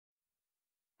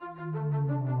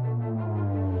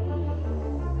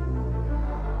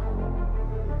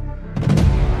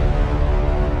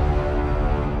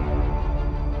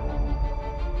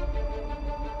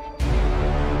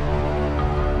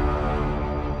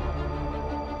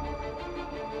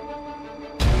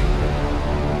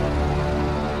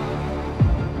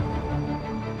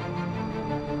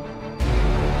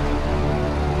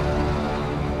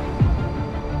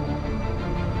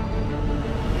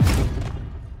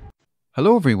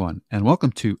Hello, everyone, and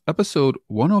welcome to episode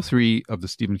 103 of the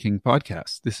Stephen King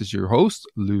podcast. This is your host,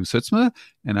 Lou Sytsma,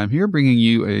 and I'm here bringing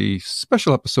you a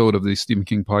special episode of the Stephen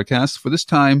King podcast. For this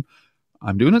time,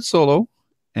 I'm doing it solo,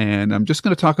 and I'm just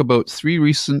going to talk about 3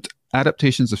 recent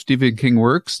adaptations of Stephen King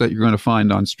works that you're going to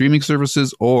find on streaming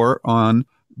services or on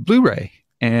Bluray.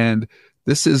 And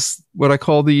this is what I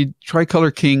call the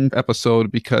Tricolor King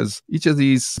episode because each of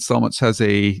these installments has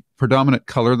a predominant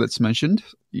color that's mentioned,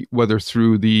 whether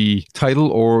through the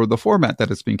title or the format that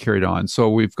it's being carried on. So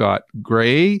we've got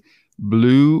gray,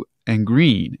 blue, and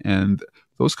green. And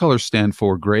those colors stand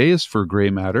for gray is for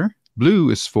gray matter, blue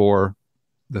is for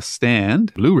The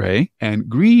Stand, Bluray, and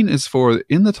green is for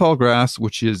In the Tall Grass,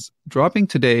 which is dropping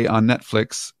today on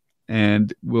Netflix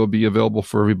and will be available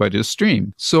for everybody to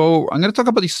stream. So I'm going to talk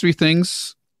about these 3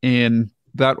 things in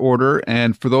that order.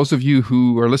 And for those of you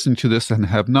who are listening to this and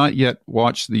have not yet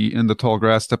watched the In the Tall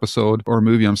Grass episode or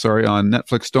movie, on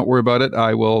Netflix, don't worry about it.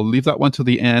 I will leave that one to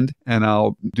the end and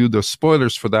I'll do the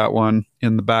spoilers for that one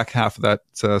in the back half of that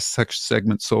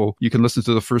segment. So you can listen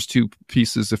to the first 2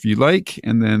 pieces if you like,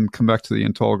 and then come back to the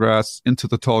Into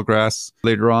the Tall Grass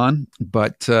later on.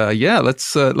 But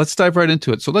let's dive right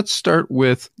into it. So let's start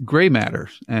with Gray Matter.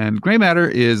 And Gray Matter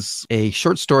is a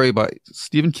short story by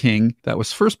Stephen King that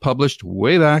was first published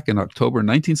way back in October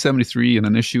 1973 in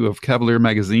an issue of Cavalier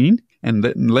magazine. And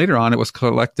then later on, it was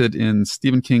collected in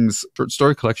Stephen King's short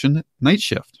story collection, Night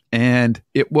Shift. And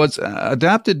it was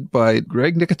adapted by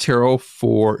Greg Nicotero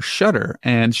for Shudder.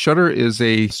 And Shudder is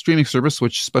a streaming service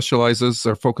which specializes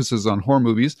or focuses on horror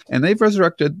movies. And they've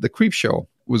resurrected The Creepshow.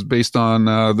 It was based on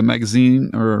the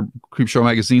magazine or Creepshow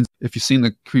magazine. If you've seen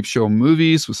the Creepshow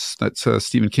movies,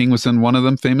 Stephen King was in one of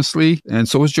them famously, and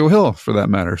so was Joe Hill for that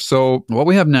matter. So what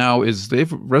we have now is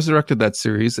they've resurrected that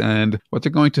series, and what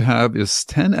they're going to have is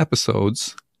 10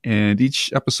 episodes. And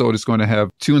each episode is going to have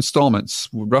 2 installments,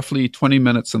 roughly 20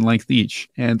 minutes in length each.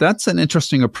 And that's an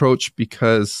interesting approach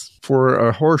because for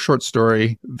a horror short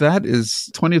story, that is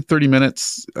 20 to 30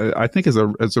 minutes, I think is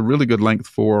a really good length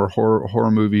for horror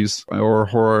movies or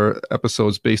horror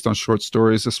episodes based on short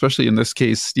stories, especially in this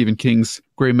case, Stephen King's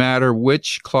Gray Matter,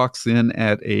 which clocks in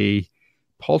at a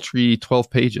paltry 12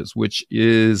 pages, which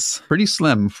is pretty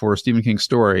slim for a Stephen King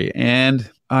story. And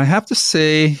I have to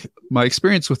say, my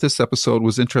experience with this episode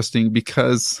was interesting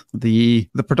because the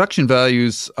production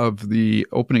values of the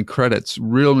opening credits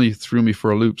really threw me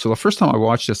for a loop. So the first time I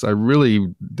watched this, I really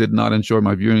did not enjoy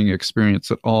my viewing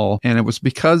experience at all. And it was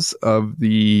because of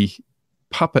the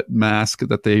puppet mask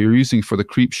that they were using for the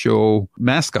Creepshow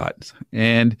mascot.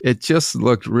 And it just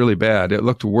looked really bad. It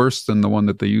looked worse than the one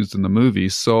that they used in the movie.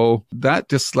 So that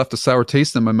just left a sour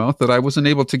taste in my mouth that I wasn't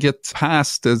able to get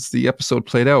past as the episode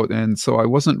played out. And so I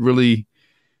wasn't really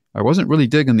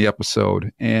digging the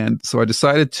episode. And so I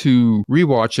decided to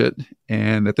rewatch it.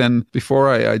 And then before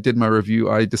I did my review,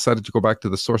 I decided to go back to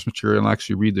the source material and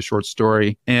actually read the short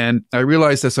story. And I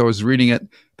realized as I was reading it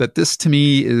that this to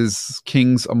me is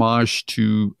King's homage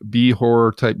to B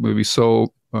horror type movies.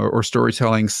 So or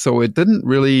storytelling. So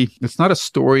it's not a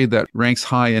story that ranks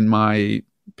high in my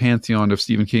pantheon of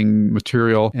Stephen King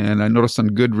material. And I noticed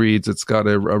on Goodreads, it's got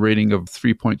a rating of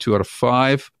 3.2 out of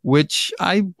 5, which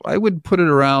I would put it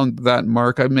around that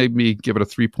mark. I'd maybe give it a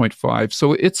 3.5.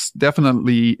 So it's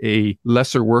definitely a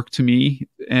lesser work to me.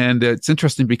 And it's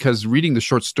interesting because reading the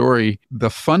short story, the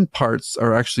fun parts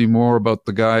are actually more about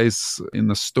the guys in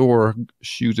the store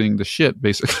shooting the shit,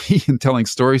 basically, and telling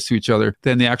stories to each other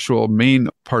than the actual main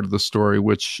part of the story,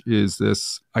 which is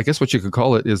this, I guess what you could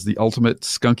call it is the ultimate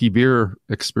skunky beer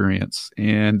experience.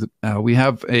 And we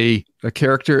have a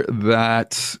character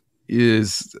that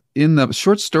is in the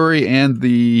short story and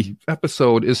the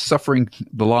episode is suffering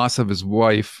the loss of his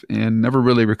wife and never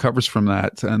really recovers from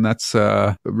that. And that's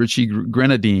Richie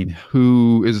Grenadine,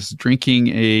 who is drinking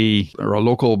a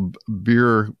local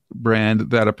beer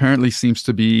brand that apparently seems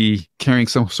to be carrying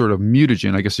some sort of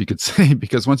mutagen, I guess you could say,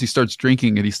 because once he starts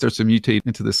drinking it, he starts to mutate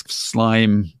into this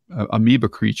slime amoeba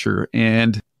creature.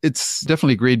 And it's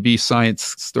definitely grade B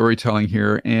science storytelling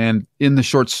here. And in the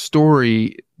short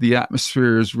story, the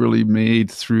atmosphere is really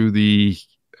made through the,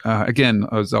 again,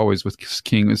 as always with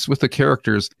King, it's with the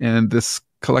characters. And this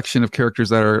collection of characters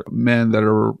that are men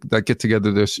that get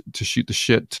together to shoot the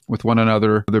shit with one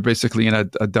another. They're basically in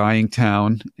a dying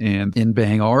town and in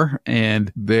Bangor,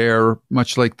 and they're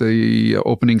much like the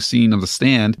opening scene of The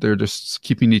Stand. They're just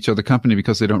keeping each other company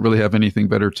because they don't really have anything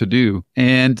better to do.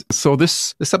 And so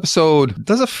this episode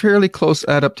does a fairly close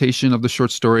adaptation of the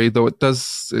short story, though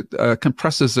it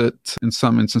compresses it in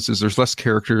some instances. There's less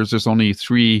characters. There's only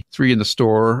three in the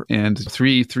store, and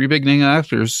three big name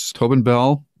actors: Tobin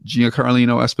Bell, Giancarlo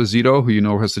Esposito, who you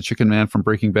know as the Chicken Man from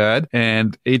Breaking Bad,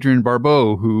 and Adrienne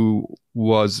Barbeau, who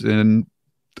was in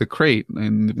The Crate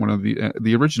in one of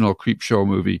the original Creepshow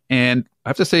movie. And I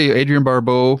have to say, Adrienne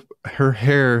Barbeau, her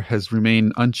hair has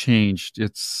remained unchanged.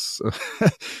 It's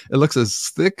it looks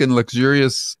as thick and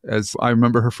luxurious as I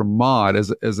remember her from Maude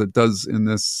as it does in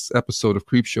this episode of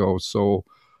Creepshow. So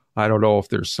I don't know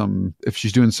if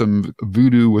she's doing some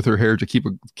voodoo with her hair to keep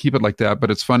it like that, but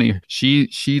it's funny.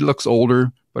 She looks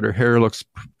older, but her hair looks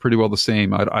pretty well the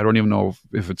same. I don't even know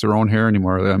if it's her own hair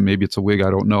anymore. Maybe it's a wig. I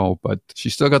don't know, but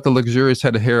she's still got the luxurious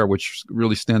head of hair, which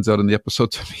really stands out in the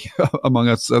episode to me, among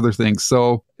other things.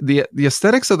 So the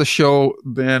aesthetics of the show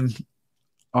then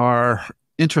are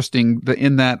interesting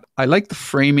in that I like the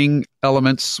framing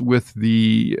elements with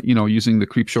the, using the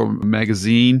Creepshow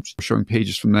magazine, showing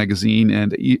pages from the magazine.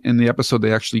 And in the episode,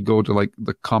 they actually go to like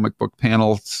the comic book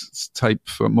panel type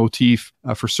motif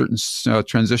for certain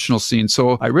transitional scenes.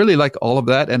 So I really like all of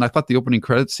that. And I thought the opening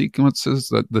credit sequences,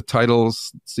 the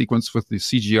titles sequence with the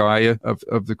CGI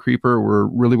of the Creeper were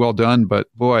really well done.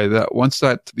 But boy,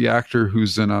 the actor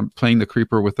who's playing the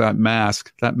Creeper with that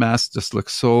mask just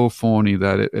looks so phony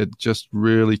that it just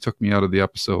really took me out of the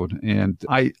episode. And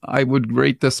I would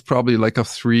rate this probably like a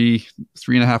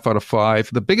 3.5 out of 5.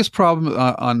 The biggest problem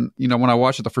when I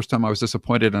watched it the first time, I was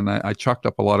disappointed, and I chalked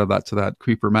up a lot of that to that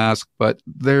Creeper mask. But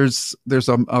there's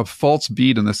a false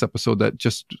beat in this episode that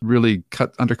just really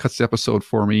undercuts the episode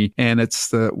for me. And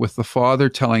it's with the father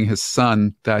telling his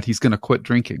son that he's going to quit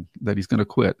drinking, that he's going to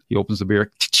quit. He opens the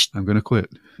beer, I'm going to quit.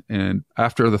 And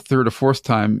after the third or fourth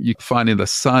time, you find in the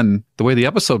son, the way the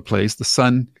episode plays, the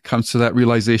son comes to that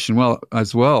realization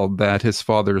as well that his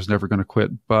father is never going to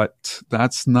quit. But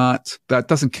that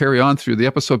doesn't carry on through the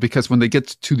episode, because when they get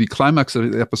to the climax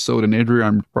of the episode and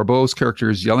Adrienne Barbeau's character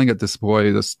is yelling at this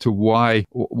boy as to why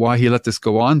he let this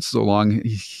go on so long,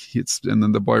 and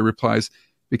then the boy replies,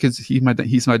 because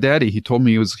he's my daddy. He told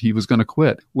me he was going to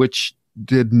quit, which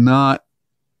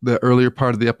the earlier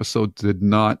part of the episode did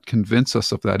not convince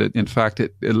us of that. In fact,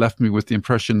 it left me with the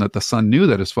impression that the son knew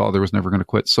that his father was never going to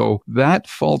quit. So that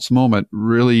false moment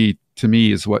really, to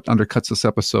me, is what undercuts this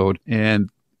episode. And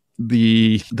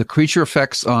the creature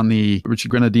effects on the Richard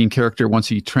Grenadine character once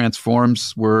he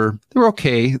transforms were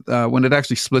okay. When it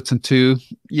actually splits in two,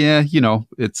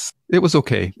 it was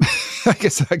okay. I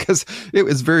guess it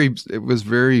was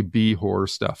very B horror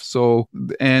stuff. So,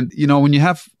 and when you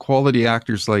have quality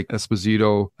actors like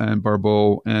Esposito and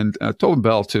Barbeau and Tobin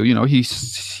Bell too,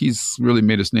 he's really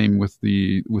made his name with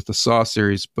the Saw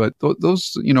series. But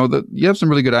those, you have some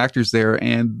really good actors there,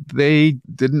 and they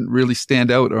didn't really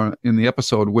stand out in the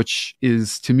episode, which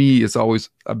to me is always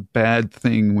a bad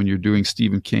thing when you're doing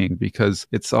Stephen King, because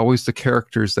it's always the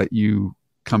characters that you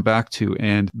come back to,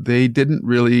 and they didn't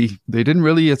really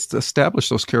establish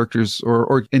those characters,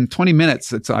 or in 20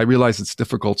 minutes. I realize it's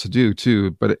difficult to do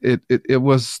too, but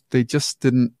they just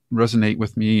didn't resonate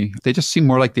with me. They just seem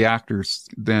more like the actors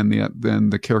than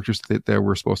the characters that they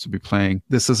were supposed to be playing.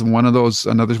 This is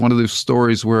another one of those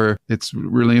stories where it's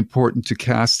really important to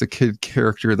cast a kid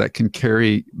character that can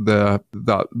carry the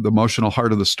emotional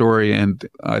heart of the story. And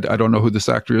I don't know who this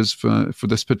actor is for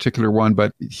this particular one,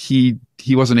 but he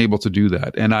wasn't able to do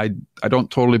that. And I don't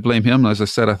totally blame him. As I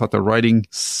said, I thought the writing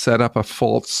set up a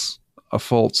false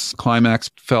climax,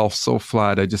 fell so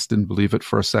flat. I just didn't believe it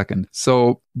for a second.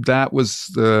 So that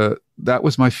was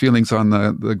my feelings on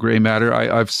the gray matter.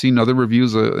 I've seen other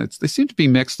reviews. They seem to be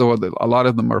mixed, though. A lot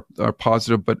of them are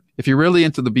positive. But if you're really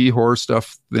into the B horror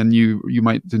stuff, then you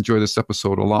might enjoy this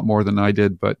episode a lot more than I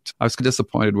did. But I was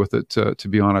disappointed with it, to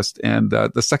be honest. And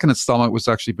the second installment was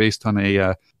actually based on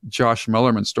a Josh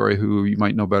Mellerman story, who you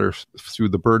might know better through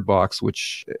The Bird Box,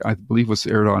 which I believe was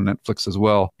aired on Netflix as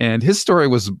well. And his story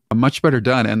was much better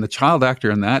done. And the child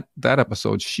actor in that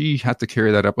episode, she had to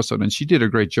carry that episode, and she did a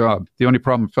great job. The only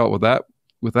problem I felt with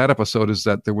that episode is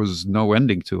that there was no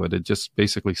ending to it. It just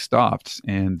basically stopped,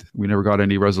 and we never got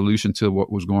any resolution to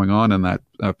what was going on in that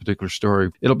particular story.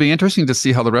 It'll be interesting to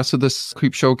see how the rest of this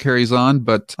creep show carries on,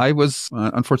 but I was,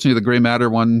 unfortunately, the gray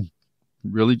matter one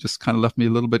really just kind of left me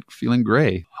a little bit feeling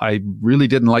gray. I really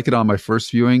didn't like it on my first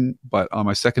viewing, but on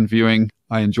my second viewing,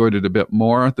 I enjoyed it a bit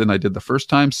more than I did the first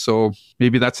time. So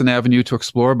maybe that's an avenue to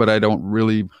explore, but I don't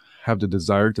really have the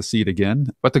desire to see it again.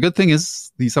 But the good thing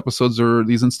is these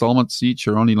installments each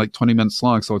are only like 20 minutes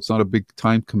long, so it's not a big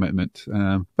time commitment.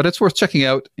 But it's worth checking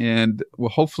out, and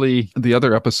hopefully the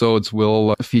other episodes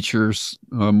will feature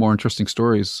more interesting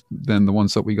stories than the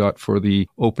ones that we got for the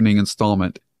opening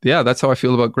installment. Yeah, that's how I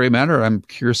feel about Grey Matter. I'm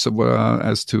curious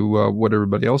as to what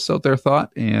everybody else out there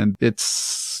thought. And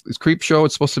it's creep show.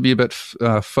 It's supposed to be a bit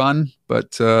fun,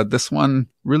 but this one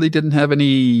really didn't have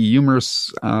any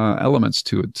humorous elements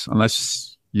to it,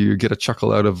 unless you get a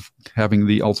chuckle out of having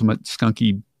the ultimate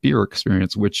skunky beer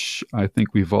experience, which I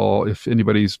think we've all, if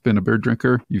anybody's been a beer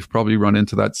drinker, you've probably run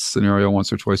into that scenario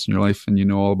once or twice in your life, and you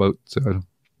know all about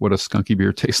what a skunky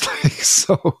beer tastes like.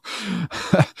 So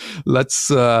let's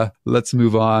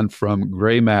move on from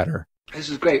Grey Matter. This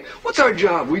is great. What's our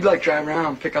job? We'd like drive around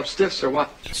and pick up stiffs or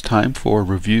what? It's time for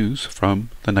reviews from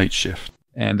the night shift.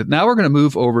 And now we're going to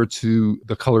move over to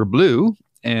The Color Blue.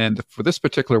 And for this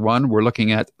particular one, we're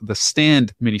looking at the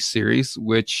Stand miniseries,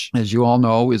 which, as you all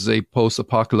know, is a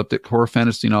post-apocalyptic horror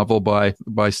fantasy novel by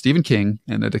Stephen King,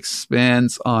 and it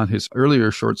expands on his earlier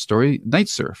short story, Night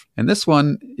Surf. And this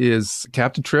one is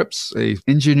Captain Trips, a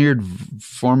engineered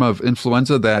form of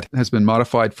influenza that has been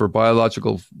modified for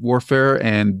biological warfare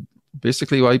and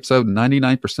basically wipes out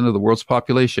 99% of the world's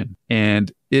population. And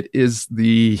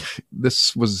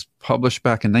this was published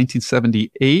back in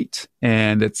 1978,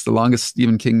 and it's the longest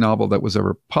Stephen King novel that was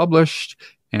ever published.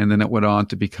 And then it went on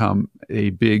to become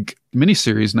a big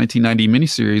miniseries, 1990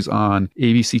 miniseries on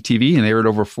ABC TV, and aired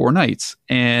over 4 nights.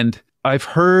 And I've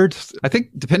heard, I think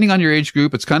depending on your age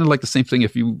group, it's kind of like the same thing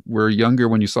if you were younger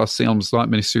when you saw Salem's Lot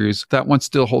miniseries. That one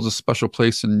still holds a special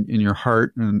place in your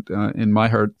heart, and in my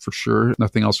heart for sure.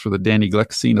 Nothing else for the Danny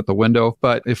Glick scene at the window.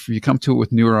 But if you come to it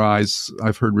with newer eyes,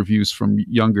 I've heard reviews from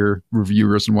younger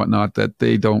reviewers and whatnot that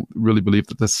they don't really believe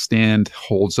that The Stand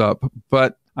holds up.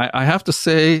 But I have to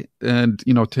say, and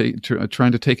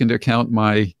trying to take into account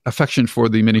my affection for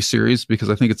the miniseries, because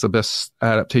I think it's the best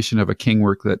adaptation of a King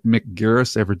work that Mick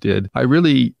Garris ever did, I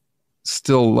really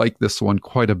still like this one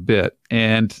quite a bit.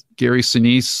 And Gary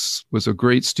Sinise was a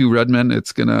great Stu Redman.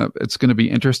 It's gonna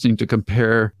be interesting to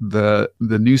compare the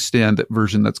newsstand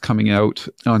version that's coming out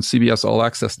on CBS All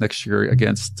Access next year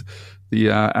against the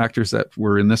actors that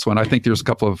were in this one. I think there's a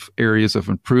couple of areas of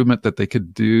improvement that they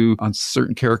could do on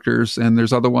certain characters, and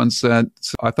there's other ones that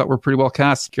I thought were pretty well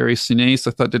cast. Gary Sinise,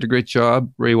 I thought, did a great job.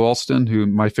 Ray Walston, who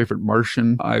my favorite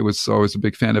Martian, I was always a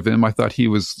big fan of him. I thought he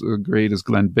was great as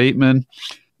Glenn Bateman.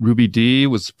 Ruby Dee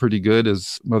was pretty good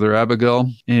as Mother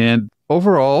Abigail. And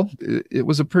overall, it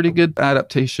was a pretty good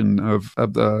adaptation of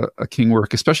a King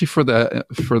work, especially for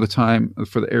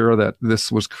the era that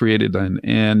this was created in.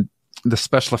 And the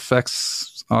special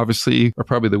effects, obviously, are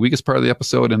probably the weakest part of the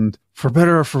episode. And for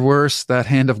better or for worse, that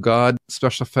Hand of God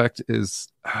special effect is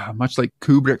much like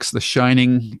Kubrick's The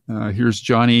Shining. Here's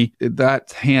Johnny.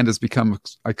 That hand has become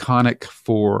iconic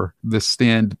for the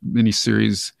Stand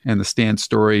miniseries and the Stand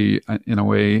story in a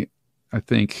way, I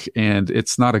think. And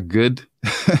it's not a good,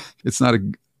 it's not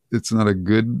a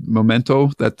good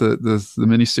memento that the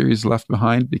miniseries left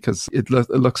behind, because it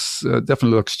looks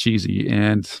definitely looks cheesy,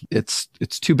 and it's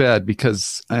too bad,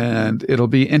 and it'll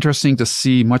be interesting to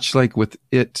see, much like with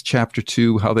It Chapter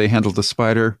 2, how they handled the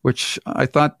spider, which I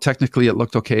thought technically it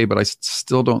looked okay, but I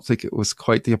still don't think it was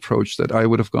quite the approach that I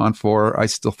would have gone for. I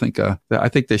still think I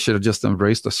think they should have just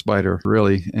embraced the spider,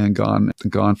 really, and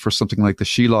gone for something like the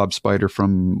Shelob spider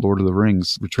from Lord of the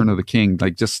Rings, Return of the King.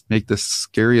 Like, just make the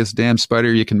scariest damn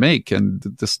spider you can make, and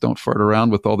just don't fart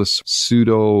around with all this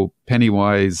pseudo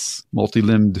Pennywise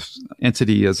multi-limbed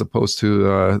entity as opposed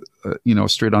to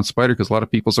straight on spider, because a lot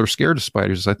of people are scared of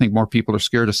spiders. I think more people are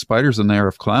scared of spiders than they are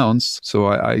of clowns. So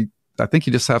I think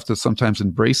you just have to sometimes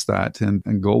embrace that and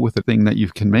go with the thing that you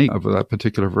can make of that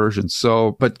particular version.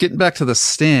 So, but getting back to The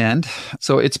Stand,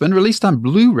 so it's been released on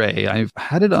Blu-ray. I've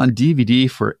had it on DVD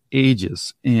for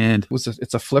ages, and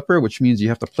it's a flipper, which means you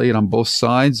have to play it on both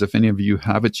sides. If any of you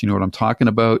have it, you know what I'm talking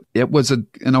about. It was an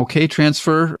okay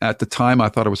transfer. At the time, I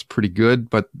thought it was pretty good,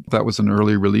 but that was an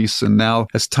early release. And now,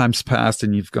 as time's passed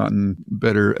and you've gotten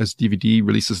better, as DVD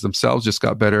releases themselves just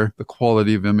got better, the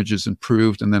quality of images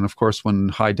improved. And then, of course, when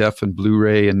high def and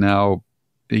Blu-ray and now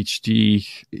HD,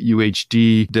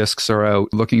 UHD discs are out,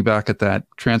 looking back at that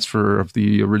transfer of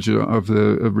the original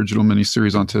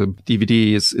miniseries onto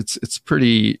DVD, it's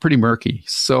pretty murky.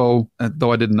 So,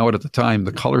 though I didn't know it at the time,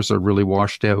 the colors are really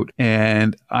washed out.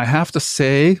 And I have to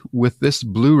say, with this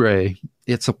Blu-ray,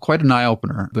 it's quite an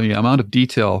eye-opener, the amount of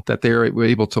detail that they were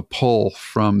able to pull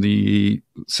from the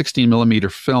 16 millimeter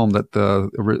film that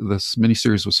this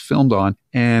miniseries was filmed on.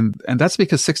 And that's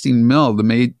because 16 mil,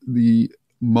 the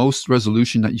most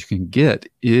resolution that you can get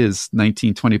is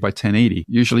 1920 by 1080.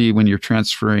 Usually when you're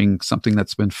transferring something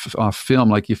that's been off film,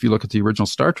 like if you look at the original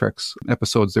Star Trek's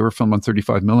episodes, they were filmed on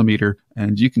 35 millimeter,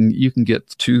 and you can get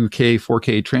 2K,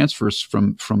 4K transfers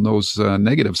from those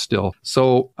negatives still.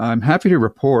 So I'm happy to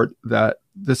report that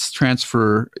this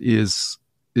transfer is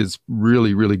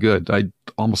really, really good. I'd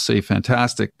almost say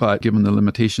fantastic, but given the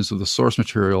limitations of the source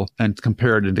material and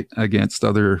compared it against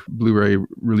other Blu-ray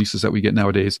releases that we get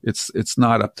nowadays, it's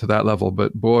not up to that level.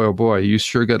 But boy, oh boy, you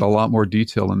sure get a lot more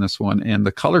detail in this one. And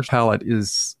the color palette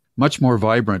is much more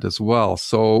vibrant as well.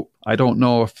 So I don't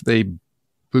know if they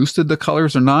boosted the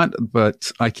colors or not,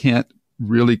 but I can't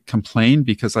really complain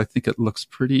because I think it looks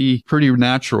pretty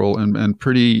natural and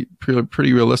pretty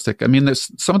realistic. I mean,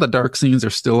 there's some of the dark scenes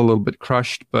are still a little bit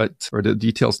crushed, or the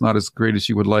detail's not as great as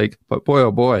you would like. But boy,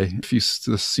 oh boy, if you've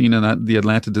seen in the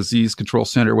Atlanta Disease Control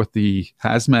Center with the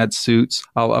hazmat suits,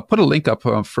 I'll put a link up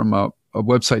from a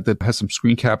website that has some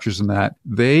screen captures in that.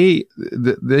 They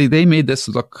made this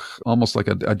look almost like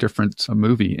a different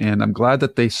movie. And I'm glad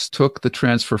that they took the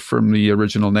transfer from the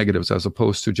original negatives as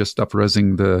opposed to just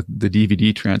up-resing the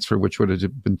DVD transfer, which would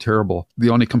have been terrible.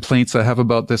 The only complaints I have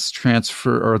about this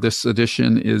transfer or this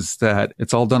edition is that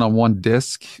it's all done on one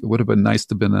disc. It would have been nice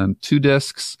to have been on 2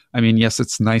 discs. I mean, yes,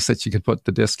 it's nice that you could put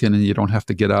the disc in and you don't have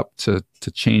to get up to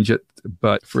change it.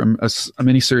 But for a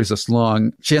miniseries this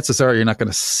long, chances are you're not going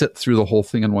to sit through the whole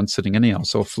thing in one sitting anyhow.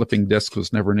 So flipping discs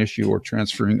was never an issue, or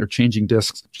transferring or changing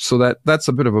discs. So that's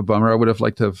a bit of a bummer. I would have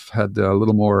liked to have had a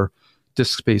little more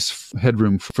disk space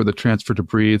headroom for the transfer to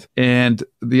breathe. And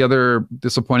the other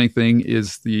disappointing thing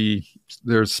is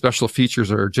their special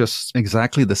features are just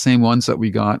exactly the same ones that we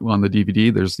got on the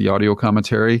DVD. There's the audio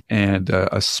commentary and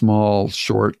a small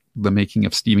short, The Making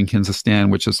of Stephen King's A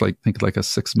Stand, which is like a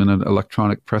 6-minute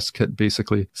electronic press kit,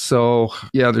 basically. So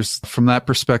yeah, there's, from that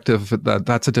perspective,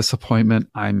 that's a disappointment.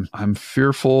 I'm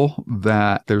fearful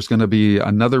that there's going to be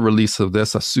another release of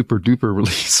this, a super duper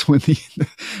release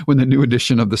when the new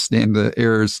edition of The Stand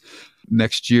airs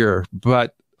next year.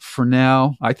 But for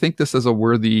now, I think this is a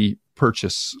worthy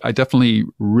purchase. I definitely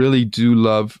really do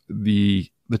love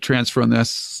the transfer on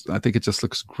this. I think it just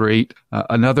looks great.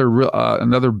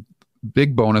 Another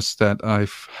big bonus that I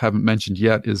haven't mentioned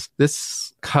yet is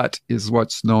this cut is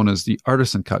what's known as the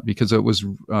Artisan cut, because it was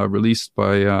released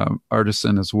by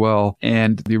Artisan as well,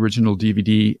 and the original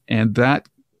DVD. And that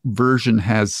version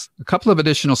has a couple of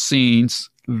additional scenes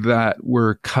that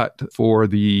were cut for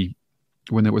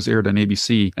when it was aired on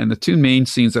ABC. And the 2 main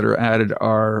scenes that are added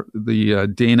are the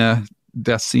Dana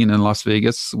death scene in Las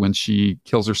Vegas when she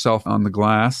kills herself on the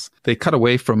glass. They cut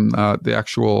away from the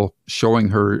actual showing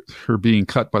her being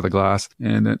cut by the glass.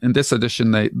 And in this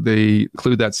edition, they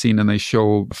include that scene and they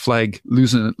show Flag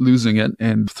losing it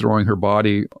and throwing her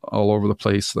body all over the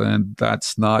place. And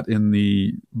that's not in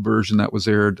the version that was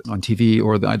aired on TV,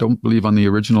 or I don't believe on the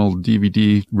original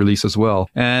DVD release as well.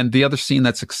 And the other scene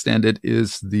that's extended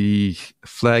is the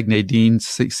Flag Nadine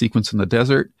sequence in the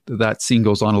desert. That scene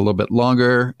goes on a little bit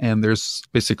longer, and there's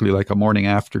basically like a morning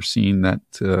after scene, that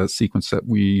sequence that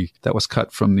was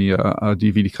cut from the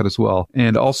DVD cut as well.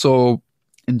 And also,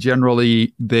 and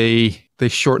generally, they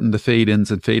shortened the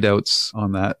fade-ins and fade-outs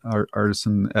on that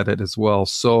Artisan edit as well.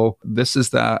 So this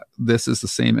is the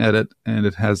same edit, and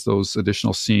it has those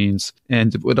additional scenes.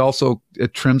 And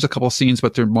it trims a couple of scenes,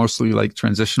 but they're mostly like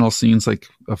transitional scenes, like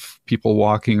of people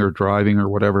walking or driving or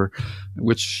whatever,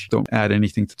 which don't add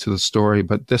anything to the story.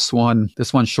 But this one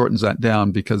shortens that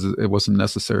down because it wasn't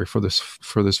necessary for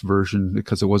this version,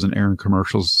 because it wasn't airing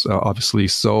commercials, obviously.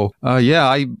 So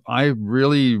I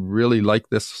really, really like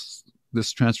this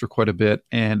transfer quite a bit.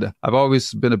 And I've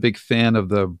always been a big fan of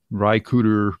the Ry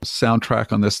Cooder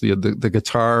soundtrack on this. The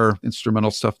guitar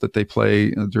instrumental stuff that they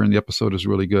play during the episode is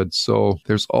really good. So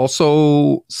there's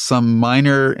also some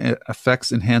minor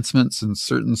effects enhancements in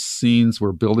certain scenes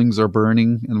where buildings are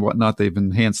burning and whatnot. They've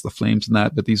enhanced the flames in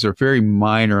that, but these are very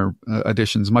minor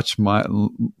additions, much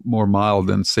more mild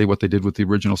than, say, what they did with the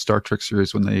original Star Trek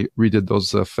series when they redid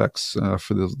those effects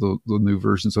for the new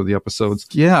versions of the episodes.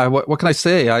 Yeah, what can I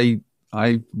say?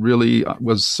 I really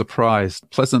was surprised,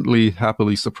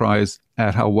 happily surprised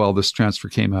at how well this transfer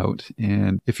came out.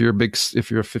 And if you're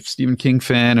a Stephen King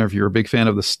fan, or if you're a big fan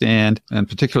of The Stand, and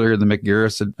particularly the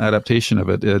McGarris adaptation of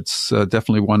it, it's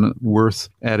definitely one worth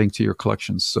adding to your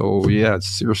collection. So yeah,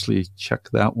 seriously, check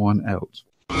that one out.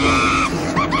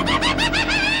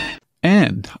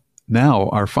 And now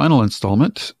our final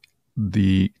installment,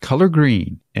 the color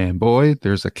green. And boy,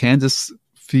 there's a Kansas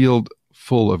field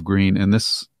full of green in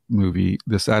this movie,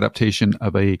 this adaptation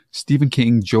of a Stephen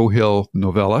King, Joe Hill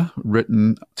novella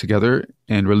written together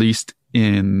and released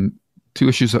in 2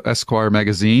 issues of Esquire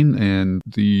magazine in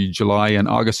the July and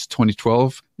August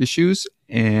 2012 issues.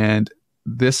 And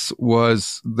this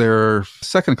was their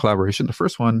second collaboration. The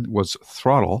first one was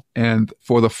Throttle. And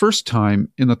for the first time,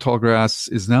 In the Tall Grass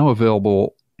is now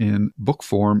available in book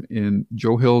form in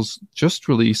Joe Hill's just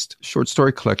released short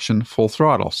story collection, Full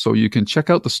Throttle. So you can check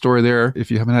out the story there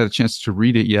if you haven't had a chance to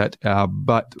read it yet.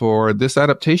 But for this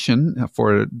adaptation,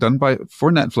 for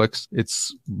Netflix,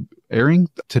 it's airing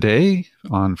today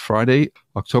on Friday,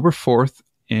 October 4th.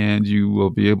 And you will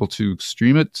be able to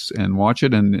stream it and watch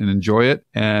it and enjoy it.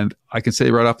 And I can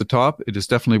say right off the top, it is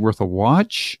definitely worth a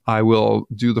watch. I will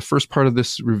do the first part of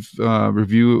this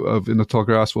review of In the Tall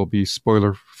Grass will be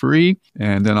spoiler free.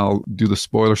 And then I'll do the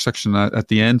spoiler section at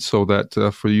the end so that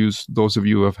for those of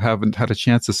you who haven't had a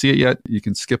chance to see it yet, you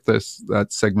can skip that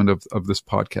segment of this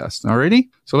podcast. Alrighty.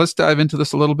 So let's dive into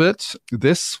this a little bit.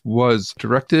 This was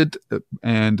directed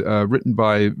and written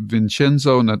by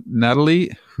Vincenzo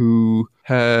Natali, who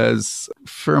has a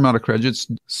fair amount of credits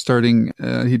starting.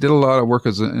 He did a lot of work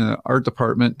as an art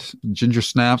department, Ginger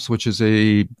Snaps, which is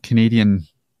a Canadian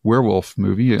werewolf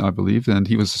movie, I believe, and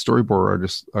he was a storyboard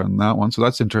artist on that one, so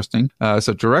that's interesting. As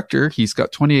a director, he's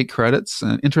got 28 credits,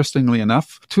 and interestingly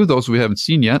enough, 2 of those we haven't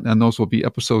seen yet, and those will be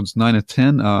episodes 9 and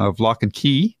 10 of Lock and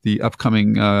Key, the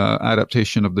upcoming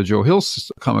adaptation of the Joe Hill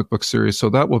comic book series, so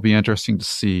that will be interesting to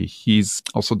see. He's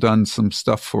also done some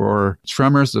stuff for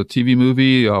Tremors, the TV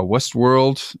movie,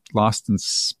 Westworld, Lost in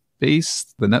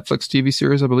Space, the Netflix TV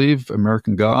series, I believe,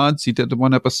 American Gods. He did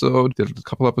 1 episode, did a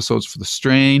couple episodes for The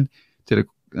Strain, did a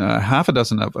half a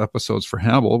dozen of episodes for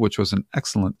Hannibal, which was an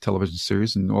excellent television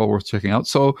series and well worth checking out.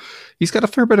 So he's got a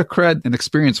fair bit of cred and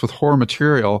experience with horror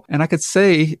material. And I could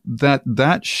say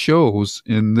that shows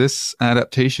in this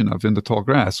adaptation of In the Tall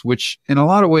Grass, which in a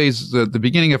lot of ways, the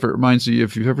beginning of it reminds you,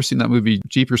 if you've ever seen that movie,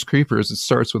 Jeepers Creepers, it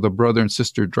starts with a brother and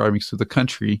sister driving through the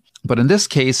country. But in this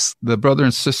case, the brother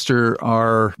has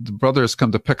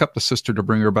come to pick up the sister to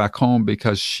bring her back home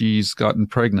because she's gotten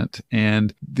pregnant.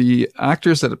 And the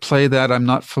actors that play that, I'm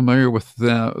not familiar with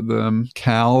them.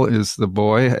 Cal is the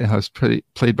boy, has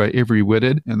played by Avery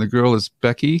Whitted, and the girl is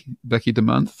Becky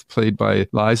DeMonth, played by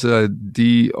Liza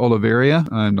de Oliveira.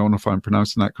 I don't know if I'm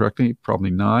pronouncing that correctly,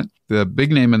 probably not. The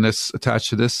big name in this,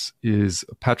 attached to this, is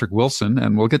Patrick Wilson,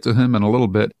 and we'll get to him in a little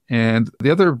bit. And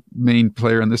the other main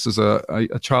player, and this is a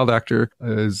child actor,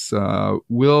 is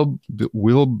Will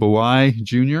Buie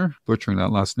Jr. Butchering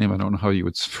that last name, I don't know how you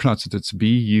would pronounce it. It's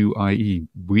B-U-I-E.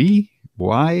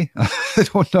 Why? I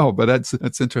don't know, but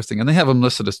that's interesting. And they have him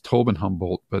listed as Tobin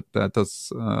Humboldt, but that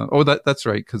does, that's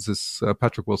right, because this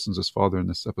Patrick Wilson's his father in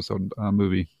this episode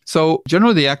movie. So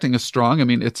generally the acting is strong. I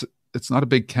mean, it's not a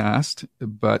big cast,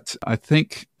 but I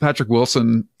think Patrick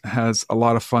Wilson has a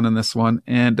lot of fun in this one.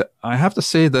 And I have to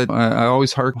say that I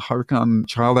always hark on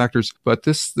child actors, but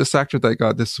this actor that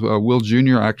got, this Will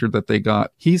Jr. actor that they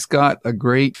got, he's got a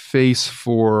great face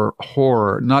for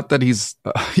horror. Not that he's,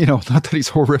 not that he's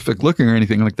horrific looking or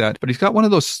anything like that, but he's got one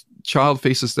of those child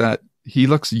faces that he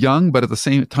looks young, but at the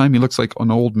same time, he looks like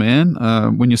an old man.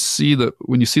 When you see the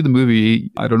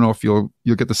movie, I don't know if you'll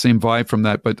get the same vibe from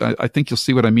that, but I think you'll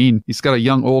see what I mean. He's got a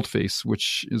young old face,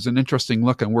 which is an interesting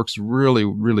look and works really,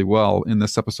 really well in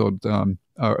this episode.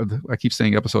 I keep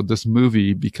saying episode, this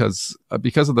movie, because of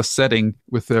the setting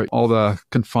with all the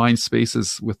confined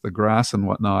spaces with the grass and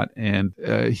whatnot. And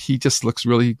he just looks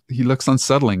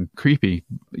unsettling, creepy.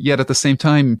 Yet at the same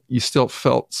time, you still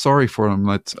felt sorry for him,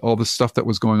 that all the stuff that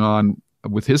was going on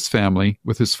with his family,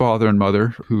 with his father and mother,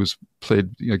 who was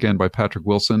played again by Patrick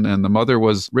Wilson, and the mother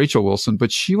was Rachel Wilson,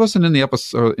 but she wasn't in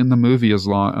the movie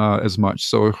as much,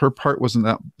 so her part wasn't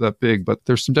that big. But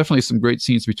there's definitely some great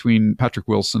scenes between Patrick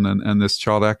Wilson and this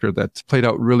child actor that played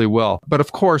out really well. But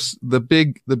of course, the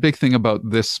big thing about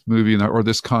this movie or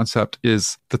this concept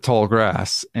is the tall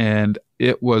grass, and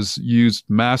it was used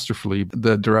masterfully.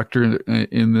 The director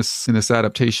in this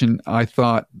adaptation, I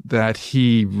thought that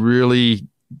he really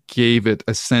gave it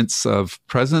a sense of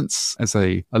presence as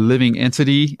a living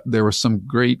entity. There were some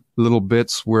great little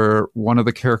bits where one of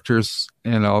the characters,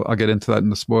 and I'll get into that in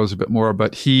the spoilers a bit more,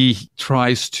 but he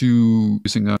tries to,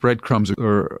 using breadcrumbs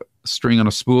or string on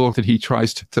a spool, that he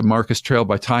tries to mark his trail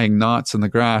by tying knots in the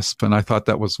grass. And I thought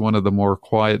that was one of the more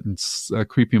quiet and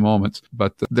creepy moments.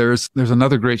 But there's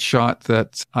another great shot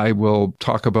that I will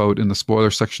talk about in the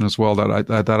spoiler section as well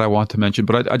that I want to mention.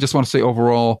 But I just want to say,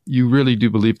 overall, you really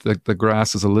do believe that the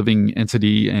grass is a living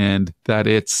entity and that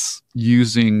it's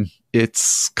using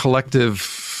its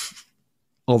collective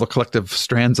all the collective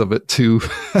strands of it to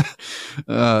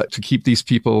to keep these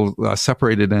people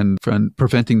separated and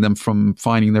preventing them from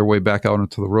finding their way back out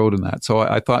onto the road and that. So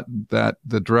I thought that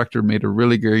the director made a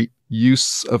really great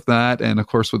use of that. And of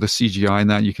course, with the CGI and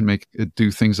that, you can make it do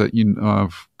things that you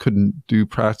couldn't do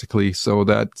practically. So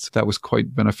that was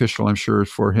quite beneficial, I'm sure,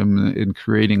 for him in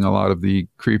creating a lot of the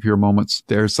creepier moments.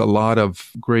 There's a lot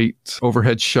of great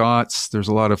overhead shots. There's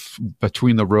a lot of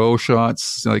between the row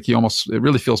shots. Like it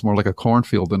really feels more like a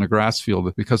cornfield than a grass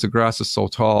field because the grass is so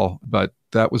tall, but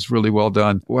that was really well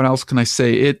done. What else can I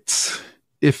say?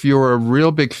 If you're a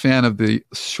real big fan of the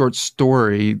short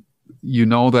story, you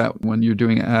know that when you're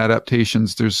doing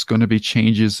adaptations, there's going to be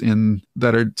changes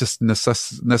that are just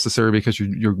necessary because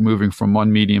you're moving from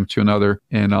one medium to another.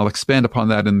 And I'll expand upon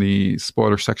that in the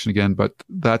spoiler section again, but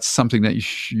that's something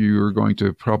that you're going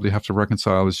to probably have to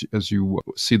reconcile as you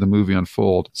see the movie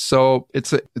unfold. So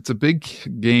it's a big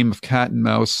game of cat and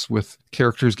mouse with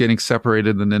characters getting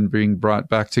separated and then being brought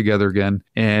back together again.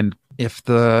 And if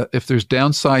there's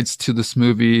downsides to this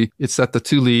movie, it's that the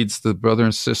two leads, the brother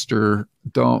and sister,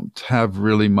 don't have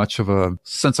really much of a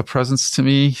sense of presence to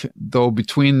me, though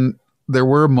there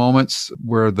were moments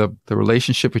where the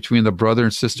relationship between the brother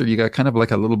and sister, you got kind of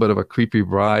like a little bit of a creepy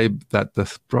vibe that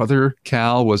the brother,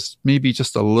 Cal, was maybe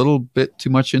just a little bit too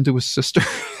much into his sister.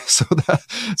 so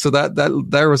that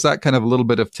there was that kind of a little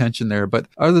bit of tension there. But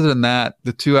other than that,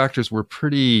 the two actors were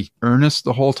pretty earnest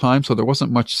the whole time. So there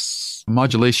wasn't much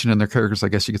modulation in their characters, I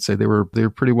guess you could say. They were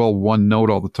pretty well one note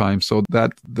all the time. So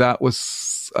that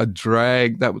was a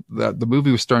drag. That the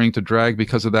movie was starting to drag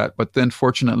because of that. But then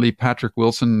fortunately, Patrick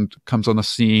Wilson comes on the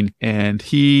scene and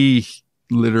he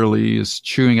literally is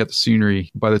chewing at the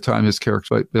scenery by the time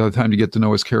you get to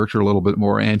know his character a little bit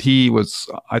more. And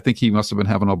I think he must have been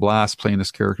having a blast playing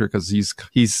this character because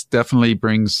he's definitely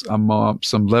brings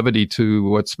some levity to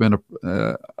what's been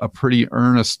a pretty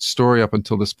earnest story up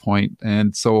until this point.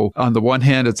 And so on the one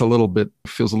hand,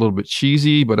 feels a little bit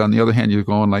cheesy, but on the other hand, you're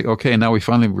going like, okay, now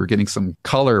we're getting some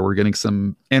color, we're getting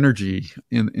some energy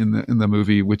in the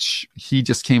movie, which he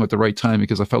just came at the right time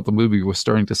because I felt the movie was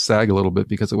starting to sag a little bit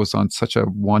because it was on such a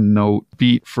one note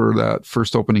beat for that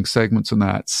first opening segments and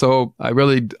that. So I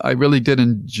really did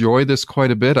enjoy this quite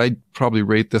a bit. I'd probably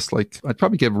rate this I'd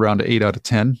probably give around an 8 out of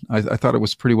 10. I thought it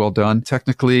was pretty well done.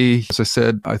 Technically, as I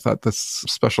said, I thought the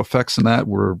special effects in that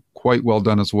were quite well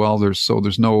done as well.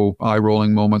 There's no eye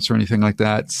rolling moments or anything like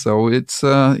that. So it's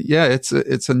a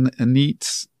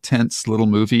neat, tense little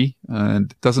movie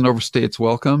and doesn't overstay its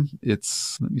welcome. Let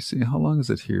me see, how long is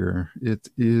it here? It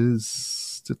is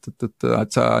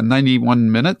it's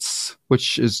 91 minutes,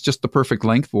 which is just the perfect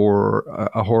length for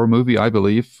a horror movie, I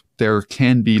believe. There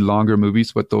can be longer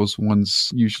movies, but those ones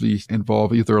usually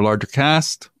involve either a larger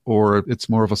cast or it's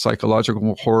more of a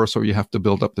psychological horror, so you have to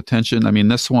build up the tension. I mean,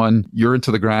 this one, you're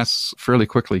into the grass fairly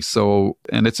quickly. So,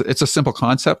 and it's a simple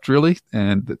concept, really.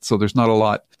 And so there's not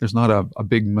a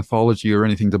big mythology or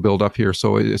anything to build up here.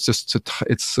 So it's just,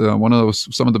 one of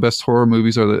those, some of the best horror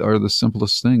movies are the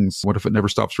simplest things. What if it never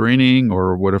stops raining?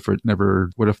 Or what if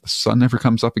the sun never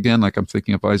comes up again? Like I'm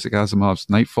thinking of Isaac Asimov's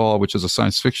Nightfall, which is a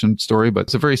science fiction story, but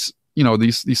it's a very,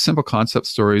 these simple concept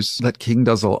stories that King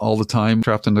does all the time,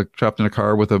 trapped in a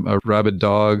car with a rabid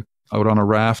dog out on a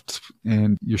raft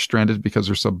and you're stranded because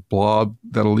there's a blob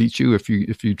that'll eat you if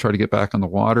you try to get back on the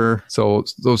water. So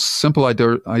those simple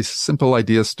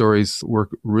idea stories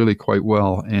work really quite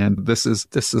well. And this is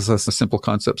a simple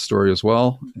concept story as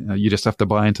well. You just have to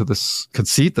buy into this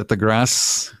conceit that the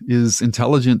grass is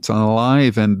intelligent and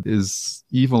alive and is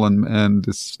evil and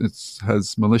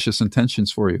has malicious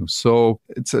intentions for you. So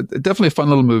it's definitely a fun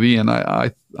little movie, and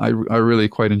I really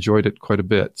quite enjoyed it quite a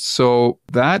bit. So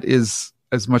that is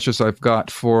as much as I've got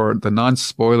for the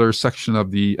non-spoiler section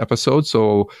of the episode.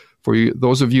 So for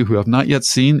those of you who have not yet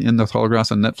seen In the Tall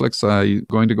Grass on Netflix, I'm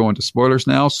going to go into spoilers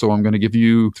now. So I'm going to give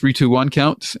you 3, 2, 1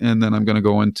 count, and then I'm going to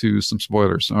go into some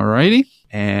spoilers. All righty.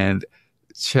 And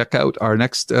check out our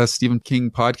next Stephen King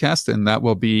podcast, and that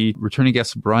will be returning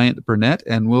guest Bryant Burnett,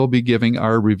 and we'll be giving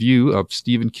our review of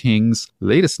Stephen King's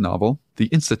latest novel, The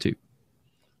Institute.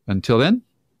 Until then,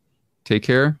 take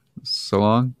care. So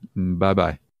long.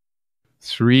 Bye-bye.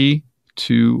 3,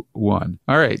 2, 1.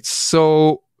 All right.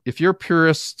 So if you're a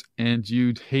purist and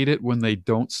you'd hate it when they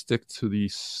don't stick to the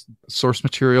source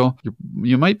material,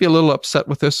 you might be a little upset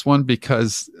with this one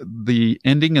because the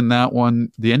ending in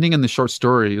the short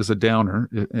story is a downer,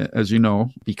 as you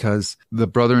know, because the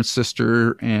brother and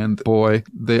sister and the boy,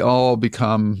 they all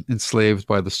become enslaved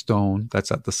by the stone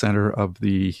that's at the center of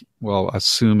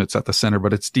assume it's at the center,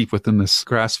 but it's deep within this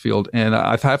grass field. And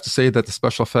I have to say that the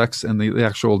special effects and the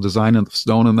actual design of the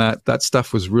stone and that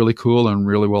stuff was really cool and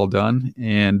really well done.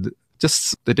 And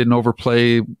just they didn't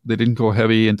overplay. They didn't go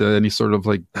heavy into any sort of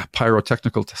like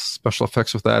pyrotechnical special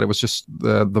effects with that. It was just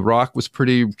the rock was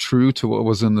pretty true to what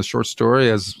was in the short story,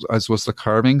 as was the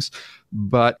carvings.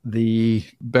 But the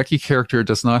Becky character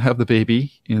does not have the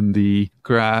baby in the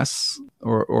grass,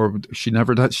 or she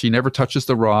never touches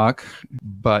the rock,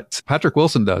 but Patrick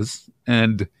Wilson does,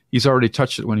 and he's already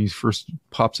touched it when he first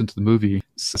pops into the movie.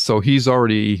 So he's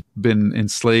already been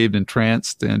enslaved,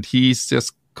 entranced, and he's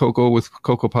just Cocoa with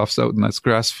Cocoa Puffs out in that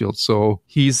grass field. So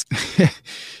he's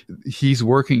he's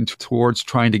working towards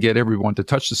trying to get everyone to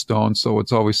touch the stone. So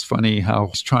it's always funny how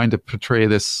he's trying to portray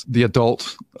the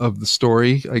adult of the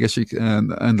story, I guess,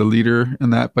 and the leader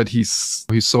in that. But he's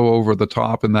so over the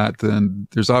top in that. Then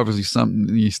there's obviously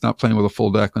something, he's not playing with a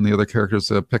full deck, and the other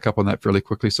characters pick up on that fairly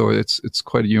quickly. So it's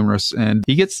quite humorous, and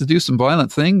he gets to do some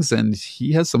violent things, and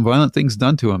he has some violent things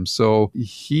done to him. So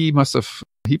he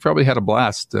probably had a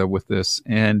blast with this.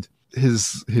 And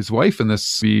his wife in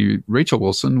this, Rachel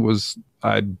Wilson, was,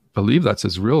 I believe that's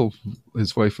his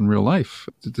wife in real life.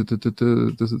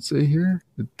 Does it say here?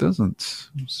 It doesn't.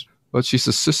 Well, she's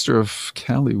the sister of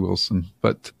Callie Wilson,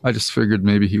 but I just figured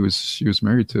maybe she was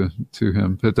married to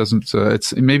him. But it doesn't.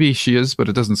 It's maybe she is, but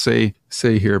it doesn't say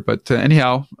here. But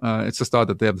anyhow, it's just odd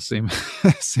that they have the same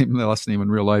last name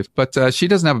in real life. But she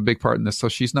doesn't have a big part in this, so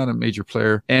she's not a major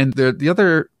player. And the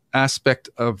other aspect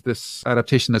of this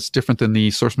adaptation that's different than the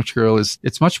source material is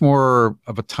it's much more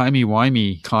of a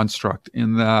timey-wimey construct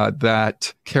in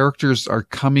that characters are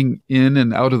coming in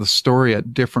and out of the story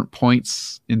at different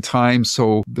points in time.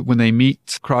 So when they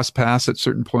meet, cross paths at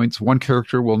certain points, one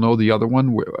character will know the other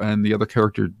one, and the other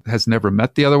character has never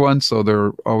met the other one. So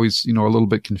they're always, a little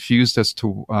bit confused as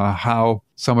to how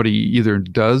somebody either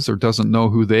does or doesn't know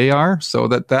who they are. So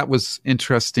that was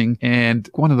interesting. And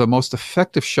one of the most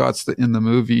effective shots in the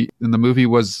movie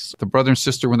was the brother and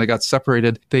sister, when they got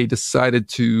separated, they decided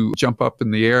to jump up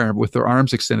in the air with their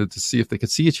arms extended to see if they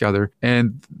could see each other.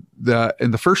 And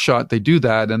in the first shot, they do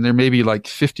that, and they're maybe like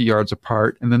 50 yards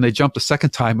apart. And then they jump the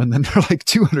second time, and then they're like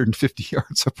 250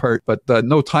 yards apart. But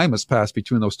no time has passed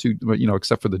between those two,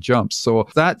 except for the jumps. So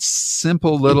that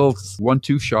simple little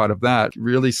 1-2 shot of that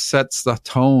really sets the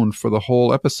tone for the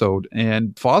whole episode.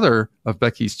 And father of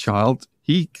Becky's child,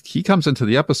 he comes into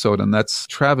the episode, and that's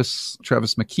Travis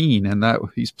McKean, and that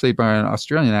he's played by an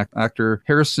Australian actor,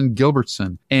 Harrison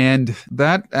Gilbertson, and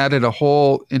that added a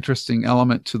whole interesting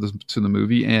element to the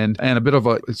movie, and a bit of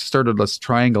it started this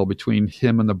triangle between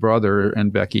him and the brother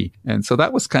and Becky, and so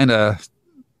that was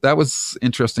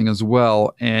interesting as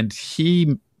well. And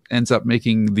he ends up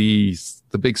making the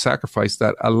big sacrifice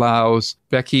that allows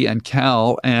Becky and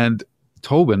Cal and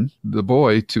Tobin, the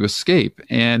boy, to escape.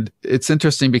 And it's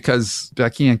interesting because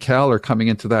Becky and Cal are coming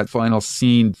into that final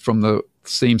scene from the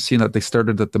same scene that they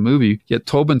started at the movie, yet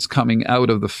Tobin's coming out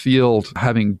of the field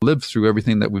having lived through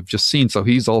everything that we've just seen. So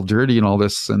he's all dirty and all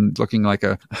this and looking like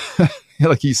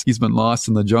like he's been lost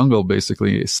in the jungle,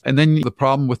 basically. And then the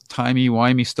problem with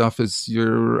timey-wimey stuff is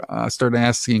you're start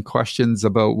asking questions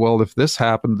about, well, if this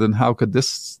happened, then how could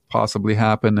this possibly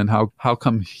happen? And how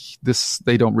come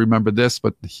they don't remember this,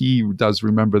 but he does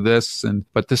remember this,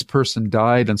 but this person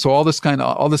died. And so all this kind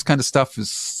of stuff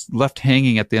is left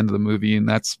hanging at the end of the movie. And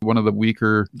that's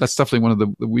definitely one of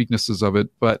the weaknesses of it.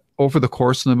 But over the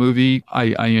course of the movie,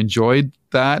 I enjoyed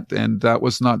that, and that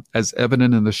was not as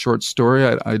evident in the short story,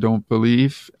 I don't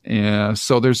believe.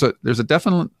 So there's a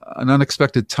definite, an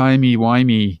unexpected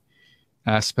timey-wimey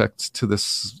aspect to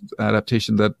this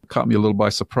adaptation that caught me a little by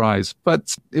surprise.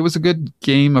 But it was a good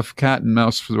game of cat and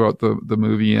mouse throughout the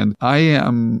movie, and I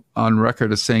am on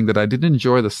record as saying that I did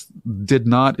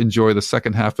not enjoy the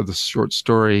second half of the short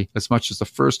story as much as the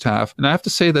first half. And I have to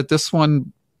say that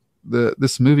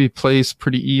this movie plays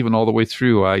pretty even all the way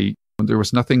through. There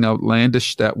was nothing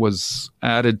outlandish that was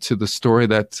added to the story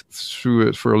that threw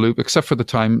it for a loop, except for the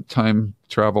time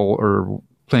travel or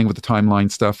playing with the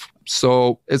timeline stuff.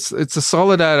 So it's a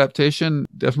solid adaptation,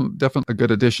 definitely a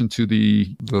good addition to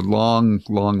the long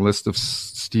list of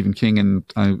Stephen King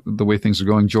and the way things are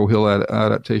going, Joe Hill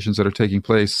adaptations that are taking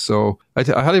place. So I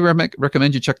highly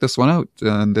recommend you check this one out,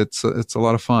 and it's a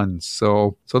lot of fun.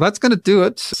 So that's going to do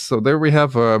it. So there we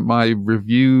have my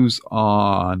reviews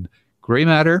on Gray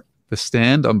Matter, The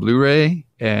Stand on Blu-ray,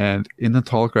 and In the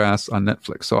Tall Grass on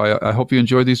Netflix. So I hope you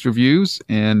enjoyed these reviews,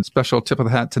 and special tip of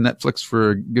the hat to Netflix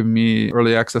for giving me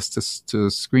early access to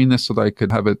screen this so that I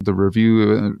could have the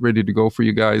review ready to go for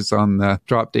you guys on the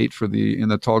drop date for the In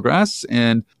the Tall Grass.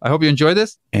 And I hope you enjoyed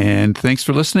this, and thanks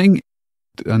for listening.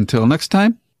 Until next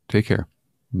time, take care.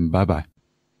 Bye-bye.